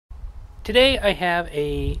Today I have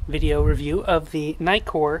a video review of the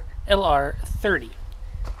Nitecore LR30.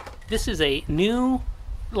 This is a new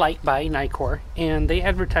light by Nitecore, and they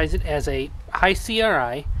advertise it as a high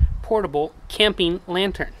CRI portable camping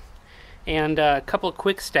lantern. And a couple of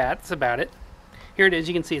quick stats about it. Here it is.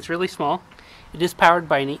 You can see it's really small. It is powered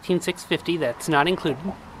by an 18650 that's not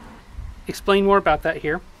included. Explain more about that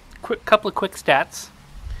here. Couple of quick stats.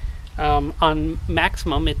 On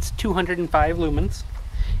maximum it's 205 lumens.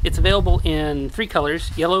 It's available in three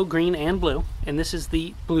colors, yellow, green, and blue, and this is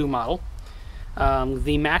the blue model.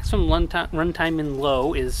 The maximum runtime in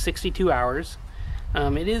low is 62 hours.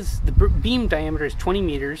 The beam diameter is 20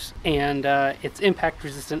 meters, and it's impact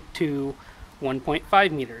resistant to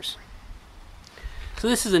 1.5 meters. So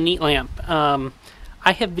this is a neat lamp.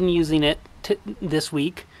 I have been using it this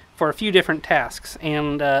week for a few different tasks,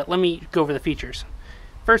 and let me go over the features.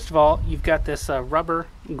 First of all, you've got this rubber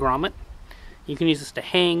grommet. You can use this to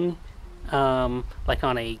hang, like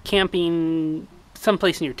on a camping,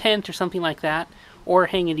 someplace in your tent or something like that, or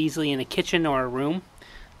hang it easily in a kitchen or a room.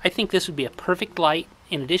 I think this would be a perfect light,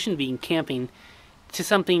 in addition to being camping, to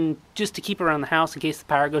something just to keep around the house in case the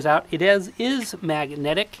power goes out. It is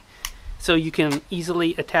magnetic, so you can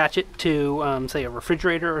easily attach it to, say, a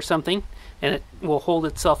refrigerator or something, and it will hold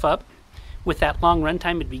itself up. With that long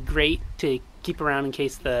runtime, it'd be great to keep around in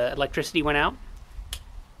case the electricity went out.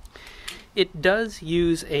 It does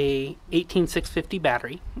use a 18650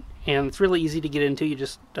 battery, and it's really easy to get into. You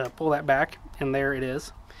just pull that back, and there it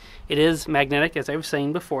is. It is magnetic, as I was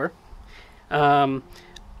saying before. I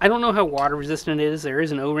don't know how water resistant it is. There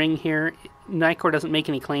is an O-ring here. Nitecore doesn't make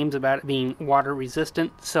any claims about it being water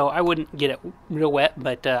resistant, so I wouldn't get it real wet,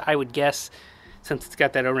 but I would guess since it's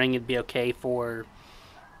got that O-ring, it'd be okay for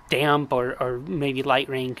damp or maybe light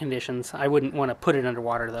rain conditions. I wouldn't want to put it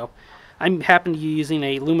underwater, though. I happen to be using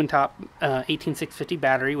a Lumentop 18650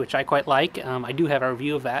 battery, which I quite like. I do have a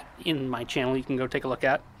review of that in my channel you can go take a look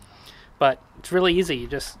at. But it's really easy. You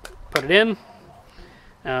just put it in.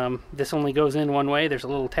 This only goes in one way. There's a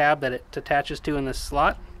little tab that it attaches to in this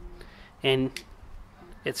slot, and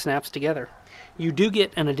it snaps together. You do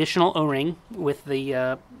get an additional O-ring with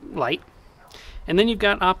the light, and then you've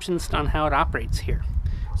got options on how it operates here.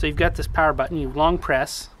 So you've got this power button. You long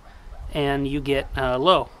press, and you get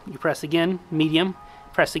low. You press again, medium,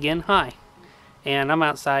 press again, high. And I'm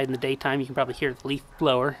outside in the daytime. You can probably hear the leaf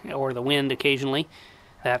blower or the wind occasionally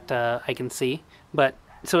that I can see. But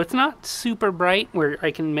so it's not super bright where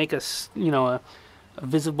I can make a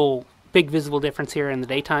big visible difference here in the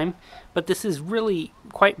daytime. But this is really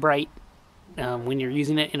quite bright when you're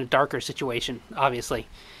using it in a darker situation, obviously.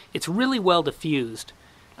 It's really well diffused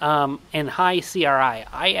and high CRI.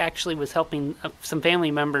 I actually was helping some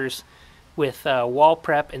family members with wall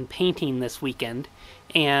prep and painting this weekend,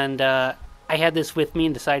 and I had this with me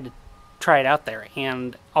and decided to try it out there,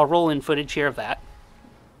 and I'll roll in footage here of that.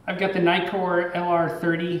 I've got the Nitecore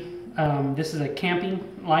LR30. This is a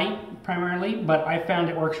camping light primarily, but I found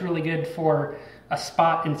it works really good for a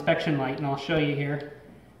spot inspection light, and I'll show you here.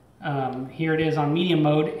 Here it is on medium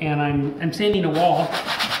mode, and I'm sanding a wall,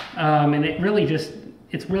 and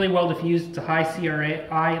it's really well diffused. It's a high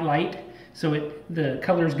CRI light, so the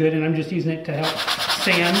color is good, and I'm just using it to help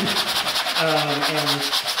sand and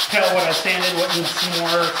tell what I sanded, what needs some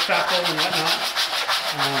more spackle and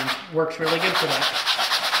whatnot. Works really good for that.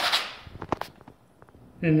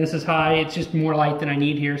 And this is high. It's just more light than I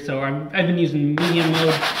need here, so I've been using medium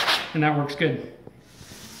mode, and that works good.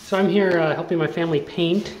 So I'm here helping my family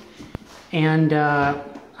paint, and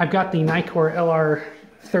I've got the Nitecore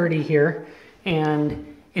LR30 here,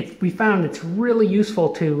 and we found it's really useful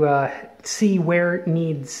to see where it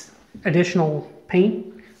needs additional paint.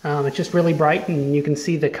 It's just really bright, and you can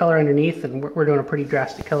see the color underneath, and we're doing a pretty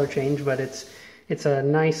drastic color change, but it's a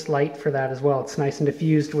nice light for that as well. It's nice and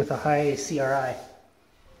diffused with a high CRI.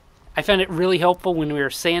 I found it really helpful when we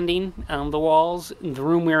were sanding the walls. The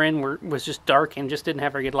room we were in was just dark and just didn't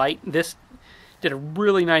have very good light. This did a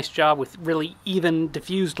really nice job with really even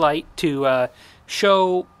diffused light to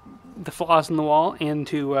show the flaws in the wall and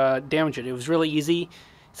to damage it. It was really easy,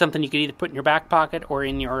 something you could either put in your back pocket or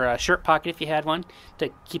in your shirt pocket if you had one to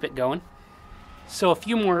keep it going. So a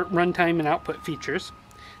few more runtime and output features.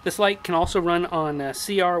 This light can also run on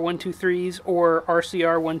CR123s or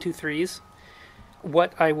RCR123s.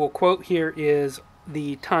 What I will quote here is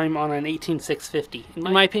the time on an 18650.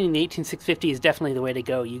 In my opinion, the 18650 is definitely the way to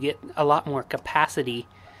go. You get a lot more capacity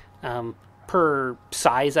per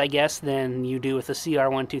size, I guess, than you do with a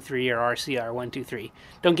CR123 or RCR123.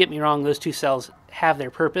 Don't get me wrong, those two cells have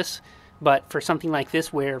their purpose, but for something like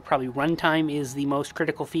this where probably runtime is the most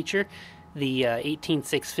critical feature, the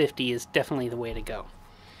 18650 is definitely the way to go.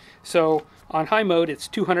 So on high mode, it's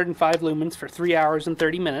 205 lumens for 3 hours and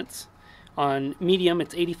 30 minutes. On medium,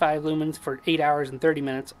 it's 85 lumens for 8 hours and 30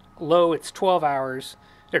 minutes. Low, it's 12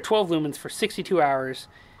 lumens for 62 hours.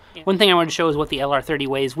 One thing I wanted to show is what the LR30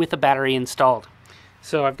 weighs with the battery installed.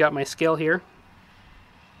 So I've got my scale here,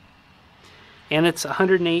 and it's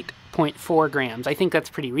 108.4 grams. I think that's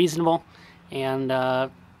pretty reasonable, and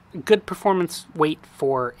good performance weight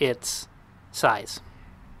for its size.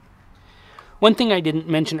 One thing I didn't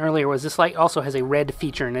mention earlier was this light also has a red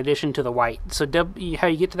feature in addition to the white. So how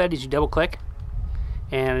you get to that is you double click,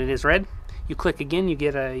 and it is red. You click again, you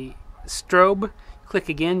get a strobe. Click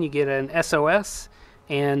again, you get an SOS,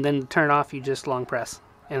 and then to turn it off, you just long press,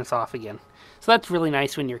 and it's off again. So that's really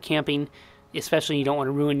nice when you're camping, especially you don't want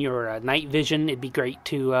to ruin your night vision. It'd be great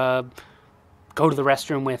to go to the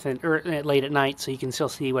restroom with it late at night so you can still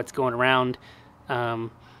see what's going around.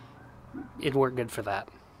 It'd work good for that.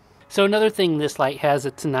 So another thing this light has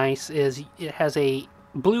that's nice is it has a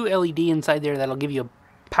blue LED inside there that'll give you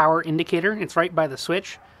a power indicator. It's right by the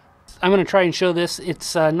switch. I'm going to try and show this.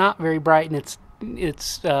 It's not very bright, and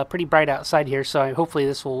it's pretty bright outside here, so hopefully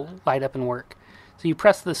this will light up and work. So you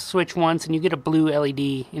press the switch once and you get a blue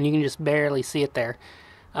LED, and you can just barely see it there.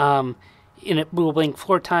 And it will blink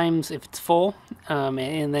 4 times if it's full,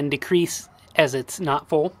 and then decrease as it's not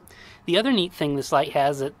full. The other neat thing this light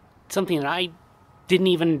has, something that I didn't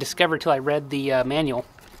even discover till I read the manual.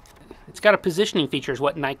 It's got a positioning feature is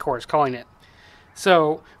what Nitecore is calling it.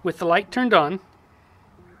 So with the light turned on,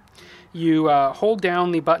 you hold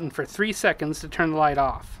down the button for 3 seconds to turn the light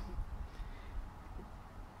off.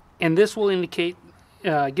 And this will indicate,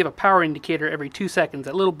 give a power indicator every 2 seconds.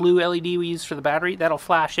 That little blue LED we use for the battery, that'll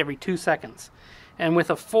flash every 2 seconds. And with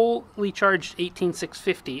a fully charged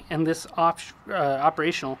 18650 and this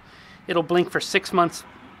operational, it'll blink for 6 months,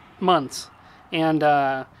 and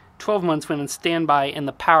 12 months when in standby and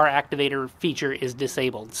the power activator feature is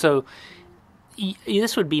disabled. So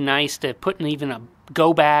this would be nice to put in even a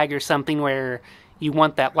go bag or something where you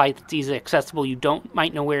want that light that's easily accessible. You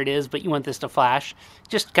might know where it is, but you want this to flash.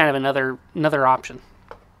 Just kind of another option.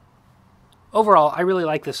 Overall, I really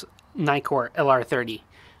like this Nitecore LR30.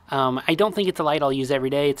 I don't think it's a light I'll use every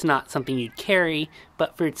day. It's not something you'd carry,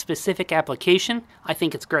 but for its specific application, I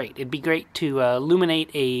think it's great. It'd be great to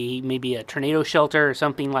illuminate maybe a tornado shelter or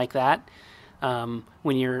something like that.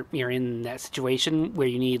 When you're in that situation where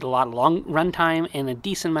you need a lot of long run time and a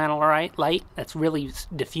decent amount of light that's really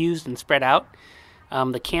diffused and spread out.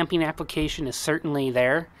 The camping application is certainly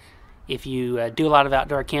there. If you do a lot of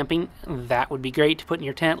outdoor camping, that would be great to put in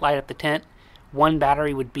your tent, light up the tent. One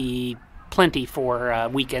battery would be plenty for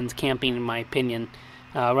weekends camping, in my opinion.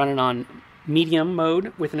 Running on medium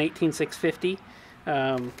mode with an 18650.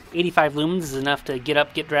 85 lumens is enough to get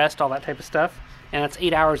up, get dressed, all that type of stuff. And that's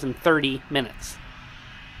 8 hours and 30 minutes.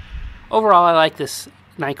 Overall, I like this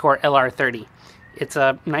Nitecore LR30. It's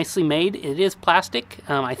nicely made. It is plastic.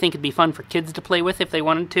 I think it'd be fun for kids to play with if they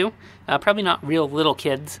wanted to. Probably not real little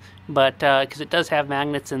kids, but because it does have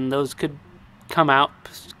magnets and those could come out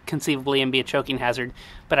conceivably and be a choking hazard.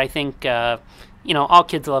 But I think all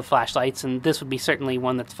kids love flashlights, and this would be certainly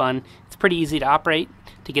one that's fun. It's pretty easy to operate,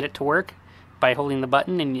 to get it to work by holding the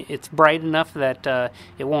button, and it's bright enough that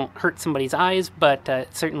it won't hurt somebody's eyes, but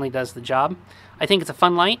it certainly does the job. I think it's a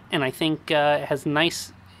fun light, and I think it has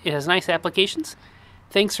nice applications.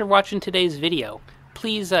 Thanks for watching today's video.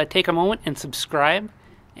 Please take a moment and subscribe,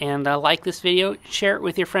 and like this video. Share it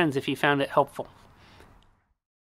with your friends if you found it helpful.